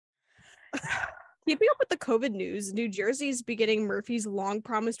Keeping up with the COVID news, New Jersey is beginning Murphy's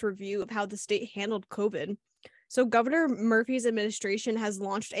long-promised review of how the state handled COVID. So Governor Murphy's administration has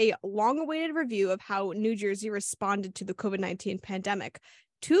launched a long-awaited review of how New Jersey responded to the COVID-19 pandemic,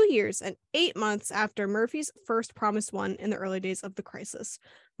 2 years and 8 months after Murphy's first promised one in the early days of the crisis.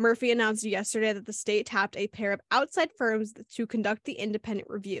 Murphy announced yesterday that the state tapped a pair of outside firms to conduct the independent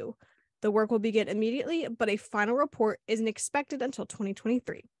review. The work will begin immediately, but a final report isn't expected until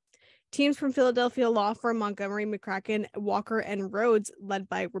 2023. Teams from Philadelphia law firm Montgomery, McCracken, Walker, and Rhodes, led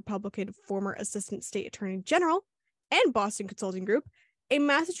by Republican former Assistant State Attorney General, and Boston Consulting Group, a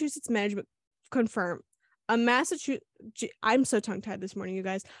Massachusetts management confirm. I'm so tongue-tied this morning, you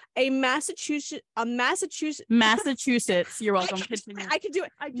guys. Massachusetts. You're welcome. I can do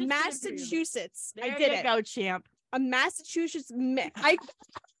it. Massachusetts. There I did you it. go, champ. A Massachusetts.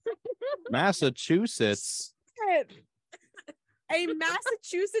 Massachusetts. A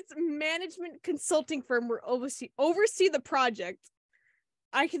Massachusetts management consulting firm will oversee the project.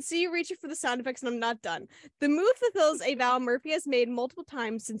 I can see you reaching for the sound effects, and I'm not done. The move fulfills a vow Murphy has made multiple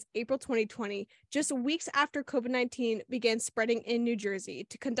times since April 2020, just weeks after COVID-19 began spreading in New Jersey,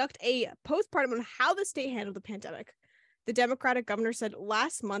 to conduct a postpartum on how the state handled the pandemic. The Democratic governor said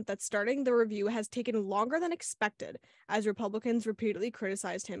last month that starting the review has taken longer than expected, as Republicans repeatedly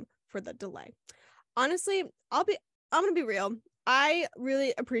criticized him for the delay. Honestly, I'm gonna be real. I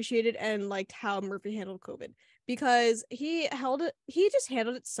really appreciated and liked how Murphy handled COVID because he just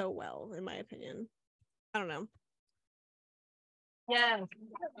handled it so well, in my opinion. I don't know. Yeah.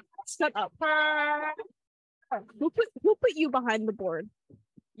 Shut up. Who put you behind the board?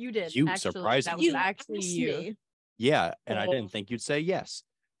 You did. You, actually. surprisingly. That was You actually asked you. me. Yeah, and I Oh. didn't think you'd say yes.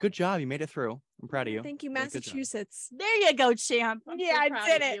 Good job. You made it through. I'm proud of you. Thank you, Good job. Massachusetts. There you go, champ. I'm Yeah, so I proud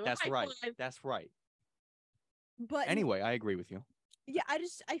did of it. you. That's High right. five. That's right. But Anyway, I agree with you. yeah,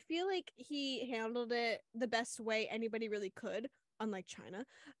 I feel like he handled it the best way anybody really could, unlike China.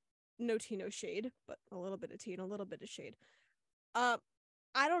 No tea, no shade, but a little bit of tea and a little bit of shade. I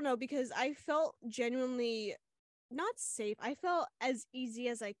don't know, because I felt genuinely not safe. I felt as easy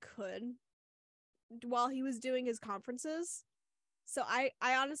as I could while he was doing his conferences. So I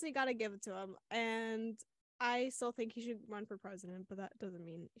honestly gotta give it to him. And I still think he should run for president, but that doesn't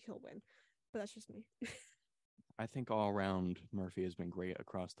mean he'll win. But that's just me. I think all around Murphy has been great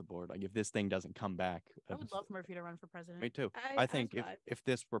across the board. Like if this thing doesn't come back, I would love Murphy to run for president. me too. I I think thought- if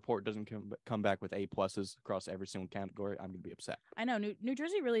this report doesn't come back with A pluses across every single category, I'm gonna be upset. I know New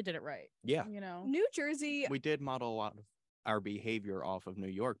Jersey really did it right. Yeah, You know. New Jersey, we did model a lot of our behavior off of New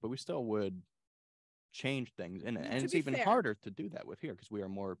York, but we still would change things in it, and To it's be even fair. harder to do that with here because we are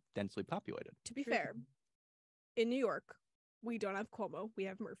more densely populated. to be True. fair, in New York, we don't have Cuomo. We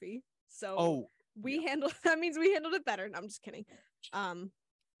have Murphy. So Oh, we handled that means we handled it better. No, I'm just kidding.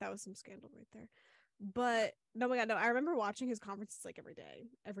 That was some scandal right there. But no, my God, no. I remember watching his conferences like every day,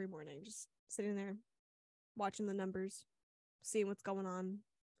 every morning, just sitting there, watching the numbers, seeing what's going on.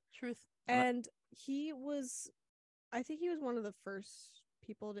 Truth. And I think he was one of the first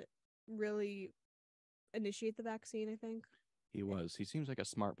people to really initiate the vaccine, I think. he was. He seems like a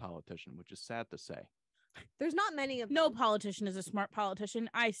smart politician, which is sad to say. There's not many of No them. politician is a smart politician.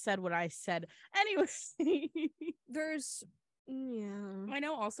 I said what I said. Anyway. There's, yeah. I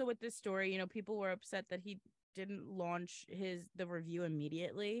know also with this story, people were upset that he didn't launch the review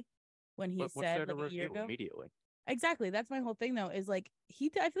immediately when he What's there said to like a year review ago. immediately? Exactly. That's my whole thing though, is like I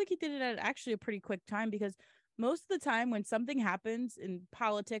feel like he did it at actually a pretty quick time, because most of the time when something happens in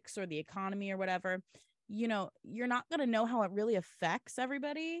politics or the economy or whatever, you're not going to know how it really affects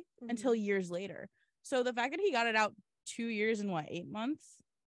everybody until years later. So the fact that he got it out 2 years and 8 months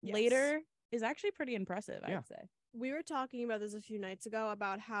Yes. later is actually pretty impressive, Yeah. I'd say. We were talking about this a few nights ago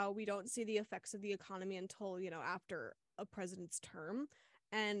about how we don't see the effects of the economy until, after a president's term.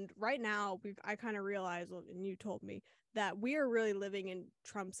 And right now, I kind of realized, and you told me, that we are really living in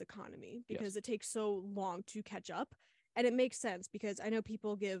Trump's economy because it takes so long to catch up. And it makes sense because I know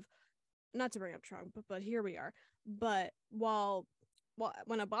people give, not to bring up Trump, but here we are. But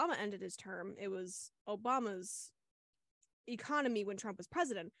when Obama ended his term, it was Obama's economy when Trump was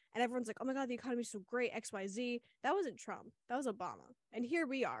president, and everyone's like, oh my God, the economy's so great, XYZ. That wasn't Trump, that was Obama. And here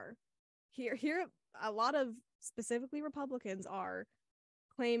we are. Here a lot of specifically Republicans are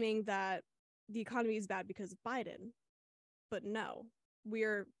claiming that the economy is bad because of Biden. But no,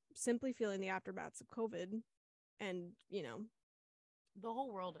 we're simply feeling the aftermaths of COVID, and The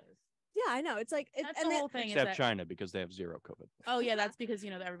whole world is. yeah, I know. It's like That's the whole thing. Is Except that, China, because they have zero COVID. Oh yeah, that's because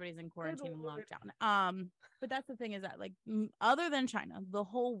everybody's in quarantine and lockdown. But that's the thing, is that like other than China, the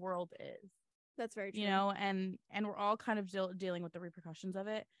whole world is. That's very true. And we're all kind of dealing with the repercussions of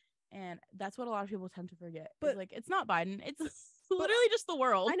it. And that's what a lot of people tend to forget. But- Like, it's not Biden. It's literally just the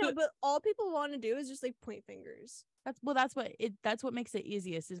world. I know, but all people want to do is just like point fingers. That's what makes it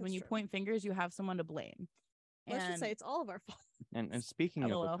easiest is when That's you true. point fingers, you have someone to blame. Let's just And say it's all of our fault. And speaking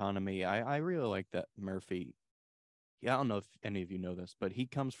LOL. of economy, I really like that Murphy. Yeah, I don't know if any of you know this, but he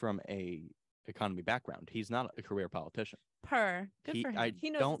comes from a economy background. He's not a career politician. Good for him. I He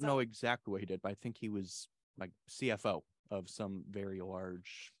knows don't what's know up. exactly what he did, but I think he was like CFO of some very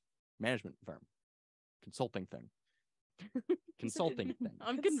large management firm, consulting thing. Consulting thing.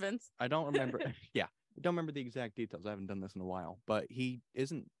 I'm convinced. I don't remember. Yeah, I don't remember the exact details. I haven't done this in a while, but he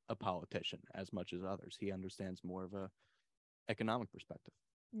isn't a politician as much as others. He understands more of a economic perspective.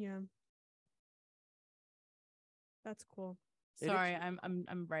 Yeah. That's cool. It Sorry, is-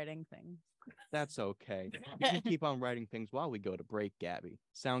 I'm writing things. That's okay. You can keep on writing things while we go to break, Gabby.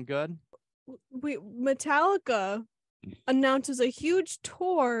 Sound good? Wait, Metallica announces a huge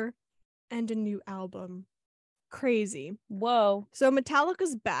tour and a new album. Crazy. Whoa. So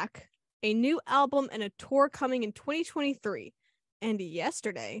Metallica's back, a new album and a tour coming in 2023. And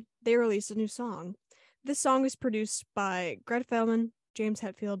yesterday, they released a new song. This song is produced by Greta Feldman, James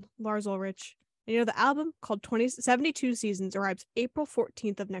Hetfield, Lars Ulrich. And the album, called 72 Seasons, arrives April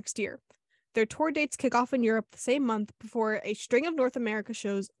 14th of next year. Their tour dates kick off in Europe the same month before a string of North America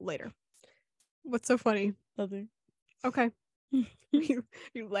shows later. What's so funny? Nothing. Okay. you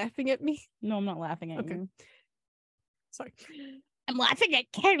laughing at me? No, I'm not laughing at Okay. you. Sorry. I'm laughing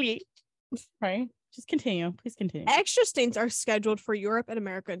at Kelly. Right? Just continue. Please continue. Extra stints are scheduled for Europe and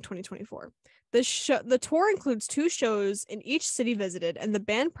America in 2024. The tour includes 2 shows in each city visited, and the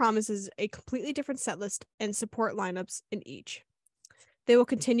band promises a completely different set list and support lineups in each. They will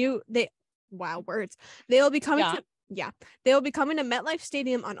continue. They will be coming They will be coming to MetLife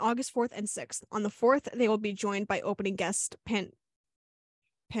Stadium on August 4th and 6th. On the 4th, they will be joined by opening guest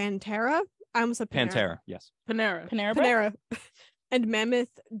Pantera. I almost said Pantera, yes. Panera. Panera. And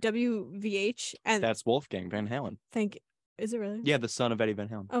Mammoth WVH. And That's Wolfgang Van Halen. is it really? Yeah, the son of Eddie Van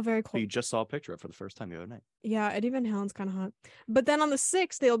Halen. Oh, very So cool. you just saw a picture of it for the first time the other night. Yeah, Eddie Van Halen's kind of hot. But then on the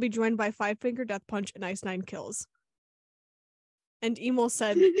 6th, they'll be joined by Five Finger Death Punch and Ice Nine Kills. And Emo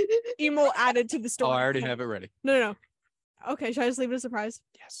added to the story. Oh, I already have it ready. No. Okay, should I just leave it a surprise?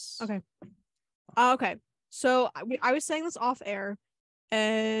 Yes. Okay. Okay. So I was saying this off air,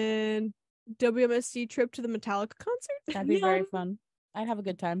 and WMSC trip to the Metallica concert. That'd be very fun. I'd have a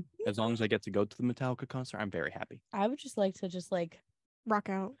good time. As long as I get to go to the Metallica concert, I'm very happy. I would just like to Rock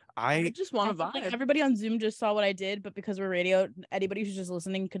out. I just want to vibe. Everybody on Zoom just saw what I did, but because we're radio, anybody who's just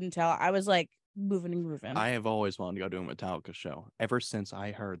listening couldn't tell. I was like moving and grooving. I have always wanted to go to a Metallica show ever since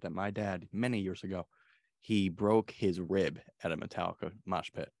I heard that my dad, many years ago, he broke his rib at a Metallica mosh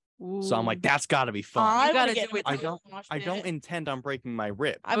pit. So I'm like, that's got to be fun. I You gotta wanna do it. I don't intend on breaking my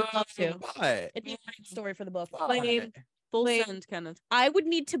rib. I would love to. But It'd be a great story for the book. Full send, Kenneth. I would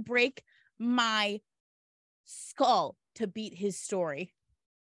need to break my skull to beat his story.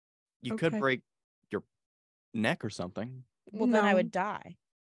 you could Okay. break your neck or something. Well, then I No. would die.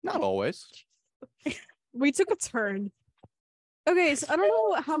 Not always. We took a turn. Okay, so I don't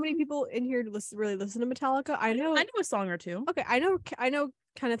know how many people in here really listen to Metallica. I know. I know a song or two. Okay, I know.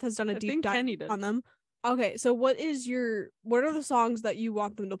 Kenneth has done a deep dive Kenny does. on them. Okay, so what are the songs that you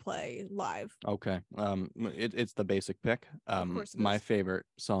want them to play live? Okay. It's the basic pick. course it My is. favorite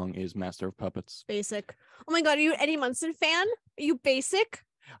song is Master of Puppets. Basic. Oh my god, are you an Eddie Munson fan? Are you basic?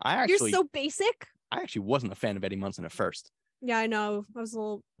 You're so basic. I actually wasn't a fan of Eddie Munson at first. Yeah, I know. I was a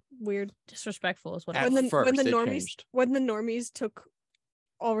little weird. Disrespectful is what At I when the first, it normies changed. when the normies took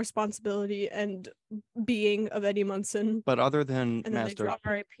all responsibility and being of Eddie Munson. But other than And then they Master, dropped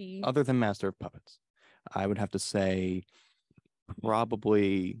R.I.P. other than Master of Puppets, I would have to say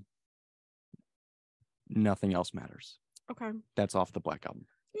probably Nothing Else Matters. Okay. That's off the Black Album.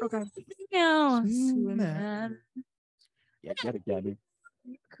 Okay. Yeah. Yeah, get it, Gabby.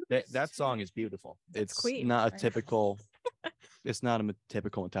 That song is beautiful. It's Queen. not a typical. It's not a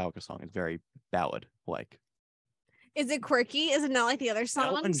typical Metallica song. It's very ballad like. Is it quirky? Is it not like the other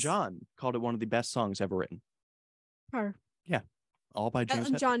songs? Elton John called it one of the best songs ever written. Her. All by James.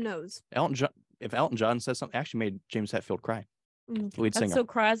 Elton John knows. Elton John. If Elton John says something, actually made James Hetfield cry. Mm. Lead That's singer. so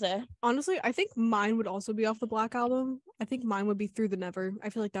crazy. Honestly, I think mine would also be off the Black Album. I think mine would be Through the Never. I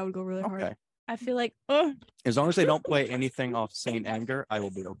feel like that would go really hard. Okay. I feel like, As long as they don't play anything off Saint Anger, I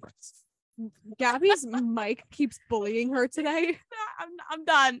will be over. Gabby's mic keeps bullying her today. I'm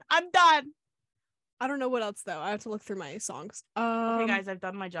done. I'm done. I don't know what else though. I have to look through my songs. Okay, guys, I've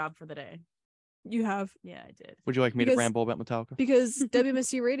done my job for the day. You have Yeah, I did. Would you like me to Because- ramble about Metallica? because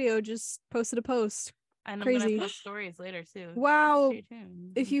WMSC Radio just posted a post. And I'm Crazy. gonna post stories later too. Wow. Stay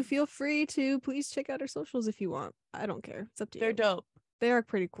tuned. If you feel free to, please check out our socials if you want. I don't care. It's up to They're you. dope. They are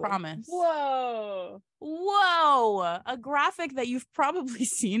pretty cool. Promise. Whoa. Whoa. A graphic that you've probably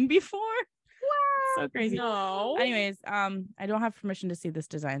seen before. So crazy. No. Anyways, I don't have permission to see this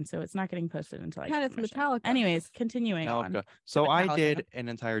design, so it's not getting posted until I get Kenneth, permission. Metallica. Anyways, continuing on. Metallica. So I Metallica. did an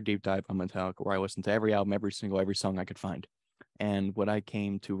entire deep dive on Metallica where I listened to every album, every song I could find. And what I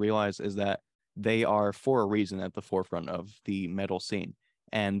came to realize is that they are, for a reason, at the forefront of the metal scene.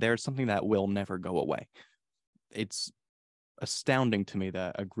 And there's something that will never go away. It's astounding to me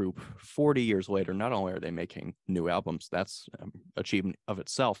that a group 40 years later, not only are they making new albums, that's an achievement of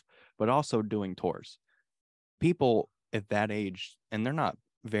itself, but also doing tours. People at that age, and they're not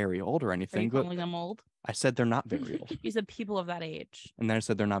very old or Are anything, you but calling them old? I said they're not very old. You said people of that age. And then I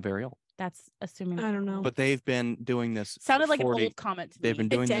said they're not very old. That's assuming. I don't know. But they've been doing this. Sounded for like 40 an old comment to They've me. been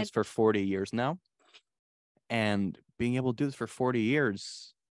doing did. this for 40 years now. And being able to do this for 40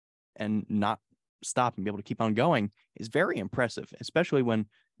 years and not stop and be able to keep on going is very impressive, especially when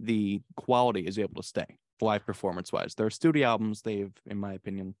the quality is able to stay live performance wise. Their studio albums, they've, in my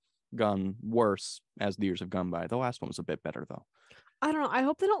opinion, gone worse as the years have gone by. The last one was a bit better though. I don't know. I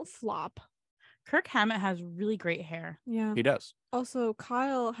hope they don't flop. Kirk Hammett has really great hair. Yeah. He does. Also,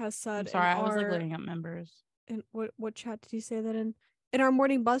 Kyle has I'm said sorry, in I was like our- looking at members. in what chat did he say that in? In our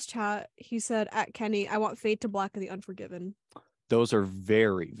morning buzz chat, he said at Kenny, I want Fade to Black of the Unforgiven. Those are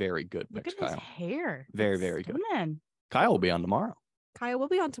very, very good Look picks, at his Kyle. hair. Very, It's very good. stunning. Kyle will be on tomorrow. Kyle will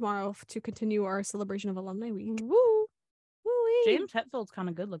be on tomorrow to continue our celebration of Alumni Week. Woo! Woo! James Hetfield's kind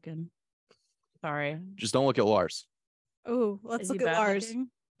of good looking. Sorry. Just don't look at Lars. Oh, let's Is look he at bad Lars. looking?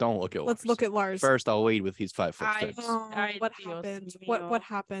 Don't look at Let's Lars. look at Lars. First, I'll lead with he's 5'6". Oh, Ay, what Dios happened? mío. What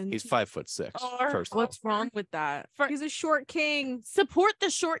happened? He's 5'6". Or- First, What's wrong with that? He's a short king. Support the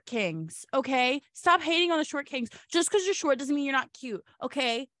short kings, okay? Stop hating on the short kings. Just because you're short doesn't mean you're not cute,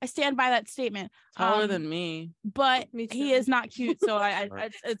 okay? I stand by that statement. Taller Um, than me. But Me he too. is not cute, so I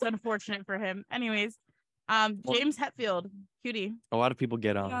Right. it's unfortunate for him. Anyways, James Hetfield, cutie. a lot of people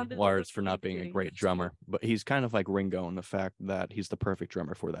get on Yeah, this Lars is for not being a really great drummer, but he's kind of like Ringo in the fact that he's the perfect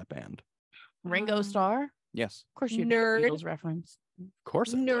drummer for that band. Ringo Um, Starr. Of Yes, course, you Nerd. Beatles reference. of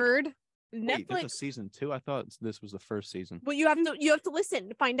course. I would. Nerd. Wait, there's a Netflix. season 2. I thought this was the first season. Well, you have to listen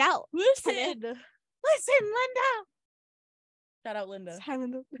to find out. Listen, Linda. Shout out Linda.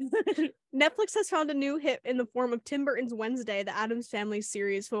 Linda. Netflix has found a new hit in the form of Tim Burton's Wednesday, the Addams Family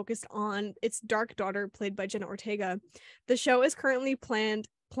series focused on its dark daughter, played by Jenna Ortega. The show is currently planted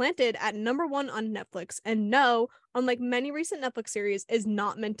at #1 on Netflix, and no, unlike many recent Netflix series, is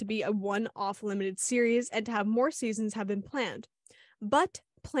not meant to be a one-off limited series, and to have more seasons have been planned. But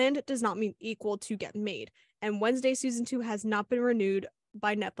planned does not mean equal to get made, and Wednesday season 2 has not been renewed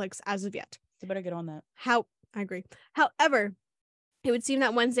by Netflix as of yet. So better get on that. I agree. However, it would seem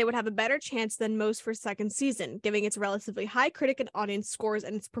that Wednesday would have a better chance than most for second season, giving its relatively high critic and audience scores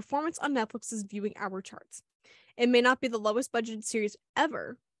and its performance on Netflix's viewing hour charts. It may not be the lowest budgeted series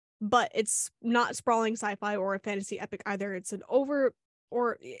ever, but it's not sprawling sci-fi or a fantasy epic either. It's an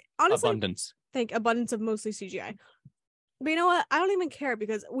honestly, Abundance. abundance of mostly CGI. But you know what? I don't even care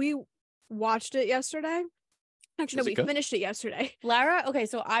because we watched it yesterday. Actually, no, Was it we good? finished it yesterday. Lara, okay,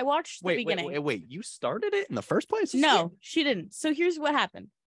 so I watched the Wait, beginning. wait. You started it in the first place? No, she didn't. So here's what happened.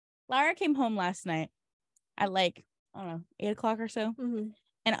 Lara came home last night at like, I don't know, 8 o'clock or so. Mhm.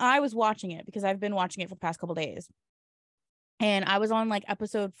 And I was watching it because I've been watching it for the past couple days. And I was on like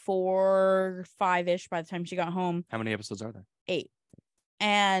episode 4, 5-ish by the time she got home. How many episodes are there? 8.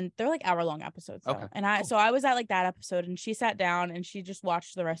 And they're like hour-long episodes. Though. Okay, And I cool. so I was at like that episode and she sat down and she just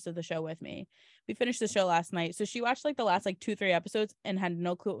watched the rest of the show with me. We finished the show last night. So she watched like the last like 2-3 episodes and had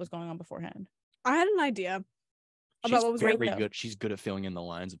no clue what was going on beforehand. I had an idea She's about what was great, very though. good. She's good at filling in the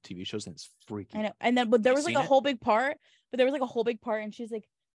lines of TV shows, and it's freaky. I know. And then but there You was like seen a it? whole big part, and she's like,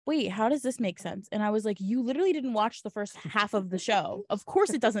 wait, how does this make sense? And I was like, you literally didn't watch the first half of the show. Of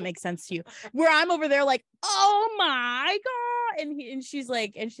course it doesn't make sense to you. Where I'm over there like, oh my God. And she's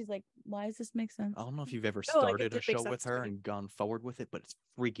like, why does this make sense? I don't know if you've ever Oh, like, it started a did make show sense with to her me. and gone forward with it, but it's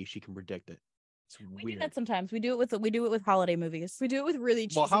freaky. She can predict it. It's We do weird. that sometimes. We do it with holiday movies. We do it with really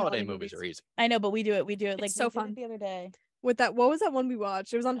cheesy Well, holiday movies are easy. I know, but we do it. Like so we did it fun. the other day. with that. What was that one we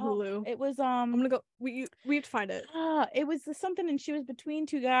watched? It was on Oh, Hulu. it was I'm gonna go. We have to find it. it was something, and she was between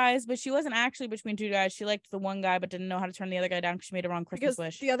two guys, but she wasn't actually between two guys. She liked the one guy, but didn't know how to turn the other guy down because she made a wrong Christmas Because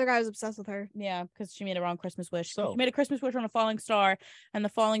wish. the other guy was obsessed with her. Yeah, because she made a wrong Christmas wish. So- She made a Christmas wish on a falling star, and the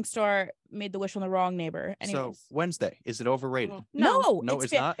falling star made the wish on the wrong neighbor. Anyways, So Wednesday, is it overrated? Oh. no, No,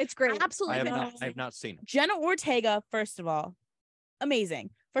 it's fa- not. It's great. I Absolutely have not. not. I have not seen it. Jenna Ortega, first of all,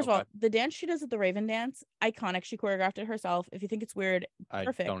 amazing. First of all, Okay. the dance she does at the Raven dance, iconic. She choreographed it herself. If you think it's weird, I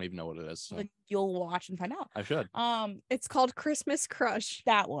perfect. don't even know what it is. So like you'll watch and find out. I should. It's called Christmas Crush.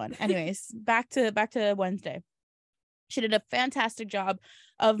 That one. Anyways, back to Wednesday. She did a fantastic job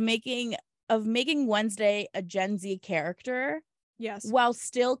of making Wednesday a Gen Z character Yes. while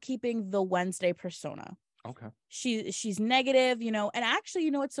still keeping the Wednesday persona. Okay. She's negative, and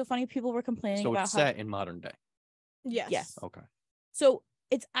actually, what's so funny? People were complaining So about it's how set in modern day. Yes. Okay. so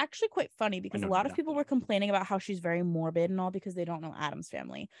it's actually quite funny because know a lot that. of people were complaining about how she's very morbid and all because they don't know Adam's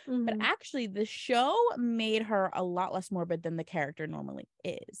family. But Mhm. actually, the show made her a lot less morbid than the character normally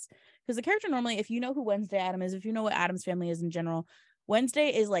is. Because the character normally, if you know who Wednesday Adam is, if you know what Adam's family is in general,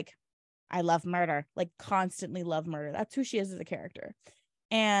 Wednesday is like, I love murder, like constantly love murder. That's who she is as a character.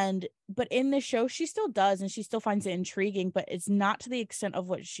 But in the show, she still does, and she still finds it intriguing, but it's not to the extent of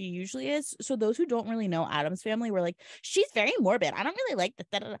what she usually is. So those who don't really know Adam's family were like, she's very morbid. I don't really like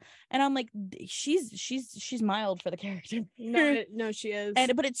that. And I'm like, she's mild for the character. No, she is.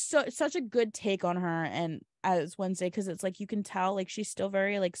 But it's such a good take on her and as Wednesday, because it's like you can tell like she's still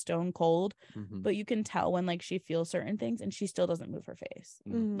very like stone cold, Mhm. but you can tell when like she feels certain things and she still doesn't move her face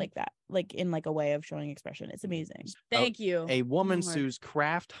Mhm. like that, like in like a way of showing expression. It's amazing. Oh, Thank you. A woman Lord. sues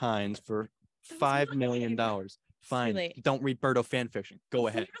Kraft Heinz for That was $5 million. too Fine. late. Don't read Birdo fan fiction. Go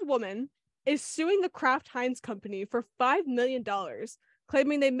ahead. A woman is suing the Kraft Heinz company for $5 million,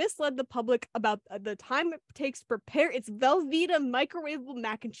 claiming they misled the public about the time it takes to prepare its Velveeta microwavable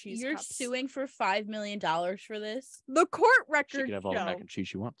mac and cheese You're cups. suing for $5 million for this? The court She records can have all the mac show and cheese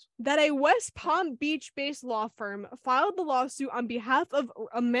she wants. that a West Palm Beach-based law firm filed the lawsuit on behalf of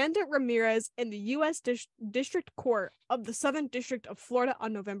Amanda Ramirez in the U.S. District Court of the Southern District of Florida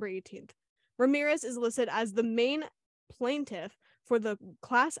on November 18th. Ramirez is listed as the main plaintiff for the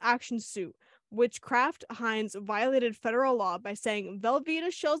class action suit, which Kraft Heinz violated federal law by saying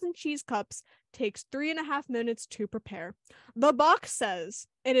Velveeta shells and cheese cups takes 3.5 minutes to prepare. The box says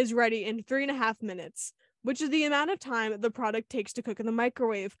it is ready in 3.5 minutes, which is the amount of time the product takes to cook in the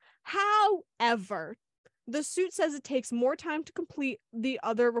microwave. However, the suit says it takes more time to complete the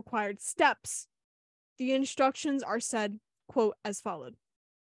other required steps. The instructions are said, quote, as followed.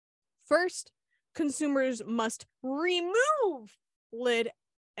 First, consumers must remove lid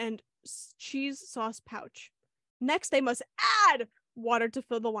and cheese sauce pouch. Next, they must add water to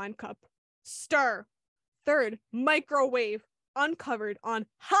fill the wine cup. Stir. Third, microwave uncovered on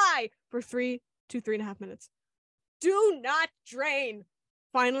high for 3 to 3.5 minutes. Do not drain.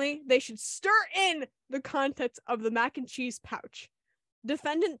 Finally, they should stir in the contents of the mac and cheese pouch.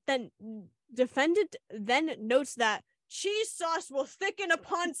 Defendant then notes that cheese sauce will thicken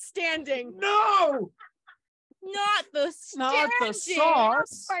upon standing. No! Not the Not the standing.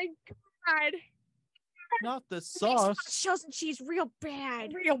 sauce. Oh my god. Not the Makes sauce. shells and cheese real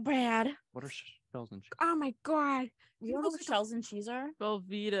bad. Real bad. What are shells and cheese? Oh my god. You know what shells and cheese are?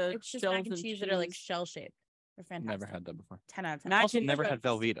 Velveeta. It's just shells mac and cheese that are like shell shaped. They're fantastic. Never had that before. 10 out of 10. Mac Also, and never had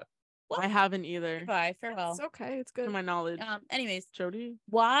cheese. Velveeta. I haven't either. Bye. Farewell. It's okay. It's To good. my knowledge. Anyways, Jody?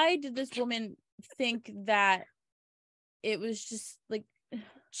 why did this woman think that it was just like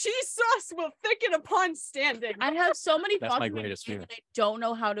Cheese sauce will thicken upon standing. I have so many That's thoughts my in my greatest head fear. that I don't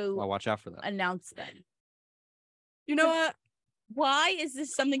know how to Well, watch out for that. announce them. You know what? Why is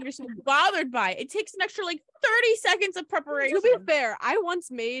this something you're so bothered by? It takes an extra like 30 seconds of preparation. To be fair, I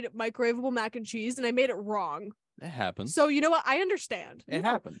once made microwavable mac and cheese and I made it wrong. It happens. So you know what? I understand. It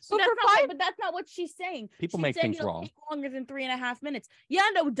happens. But But that's not what she's saying. People She's make saying things it'll wrong. take longer than 3.5 minutes. Yeah,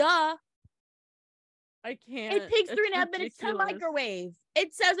 no, duh. I can't. It takes It's 3.5 minutes to ridiculous. microwave.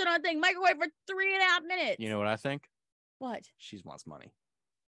 It says it on the thing. Microwave for 3.5 minutes. You know what I think? What? She wants money.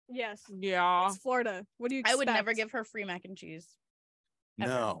 Yes. Yeah. It's Florida. What do you I expect? would never give her free mac and cheese. Ever.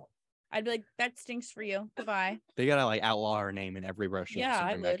 No. I'd be like, that stinks for you. Goodbye. They gotta like outlaw her name in every restaurant. Yeah, I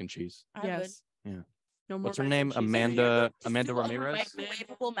serving mac would. and cheese. I would. Yes. Yeah. No more What's her mac name? and cheese in Amanda Just Amanda do a Ramirez.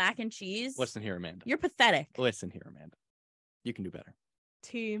 Microwavable mac and cheese. Listen here, Amanda. You're pathetic. Listen here, Amanda. You can do better.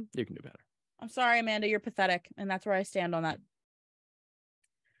 Tea. You can do better. I'm sorry, Amanda. You're pathetic, and that's where I stand on that.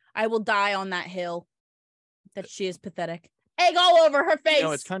 I will die on that hill. That she is pathetic. Egg all over her face. You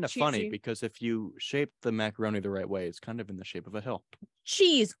know, it's kind of funny cheesy. because if you shape the macaroni the right way, it's kind of in the shape of a hill.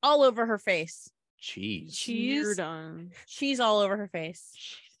 Cheese all over her face. Cheese. Cheese. You're done. Cheese all over her face.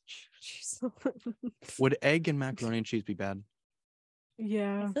 Cheese. Would egg and macaroni and cheese be bad?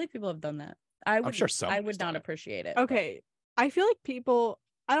 Yeah. I feel like people have done that. I would. sure some I have would done not it. appreciate it. Okay. I feel like people.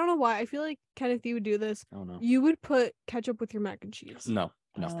 I don't know why. I feel like Kenneth, you would do this. I don't know. You would put ketchup with your mac and cheese. No.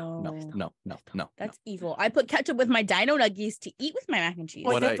 No. Oh. No. That's evil. I put ketchup with my dino nuggies to eat with my mac and cheese.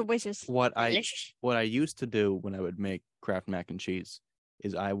 What that's I- delicious. What I Delicious. what I used to do when I would make Kraft mac and cheese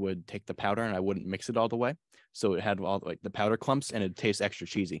is I would take the powder and I wouldn't mix it all the way, so it had all like the powder clumps and it tastes extra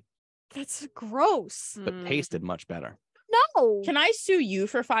cheesy, That's gross. but tasted much better. No. Can I sue you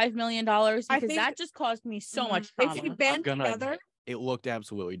for $5 million? Because think- that just caused me so much if trauma. we band gonna- together, It looked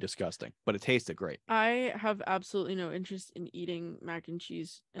absolutely disgusting, but it tasted great. I have absolutely no interest in eating mac and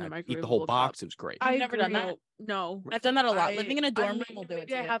cheese in a I'd microwave. eat the whole box. It was great. I've never done that. No, I've done that a lot. I- Living in a dorm room I will do it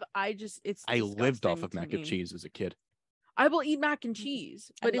maybe I too. have. I just it's. I lived off disgusting of to mac and me. cheese as a kid. I will eat mac and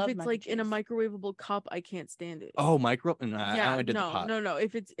cheese, I but if love it's mac like and in a cheese. microwavable cup, I can't stand it. Oh, micro? No, I yeah, only did no, the pot. no.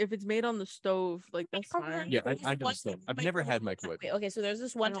 If it's made on the stove, like that's fine. Yeah, I There's did one the stove. type of I've never had microwave- microwave. Okay, so there's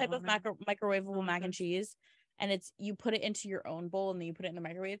this one don't type of want it. microwavable mac Okay. and cheese, and it's you put it into your own bowl and then you put it in the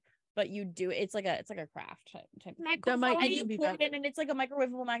microwave. But you do it's like a craft type. That might And even you be pour it better. in, and it's like a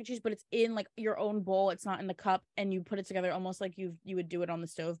microwavable mac and cheese, but it's in like your own bowl. It's not in the cup, and you put it together almost like you would do it on the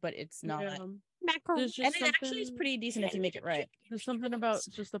stove, but it's not. Yeah. macaroni. There's And just it actually is something- pretty decent if you make it right. There's something about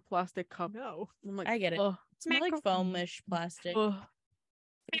just a plastic cup. No. I'm like, I get it. ugh, It's more like foamish plastic. ugh.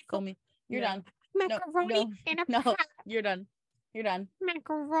 Foamy. You're Yeah. done. Macaroni no, in a No, pot. you're done. You're done.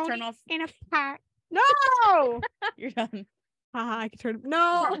 Macaroni Turn off. in a pot. No. You're done. Haha, I can turn.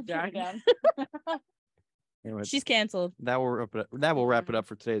 No. You're done. Anyway, She's canceled. that will wrap it up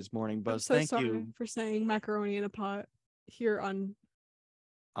for today's morning I'm buzz. so Thank sorry you. for saying macaroni in a pot here on.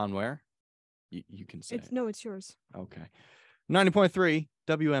 On where? You can say It's it. no, it's yours. Okay. 90.3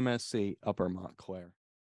 WMSC Upper Montclair.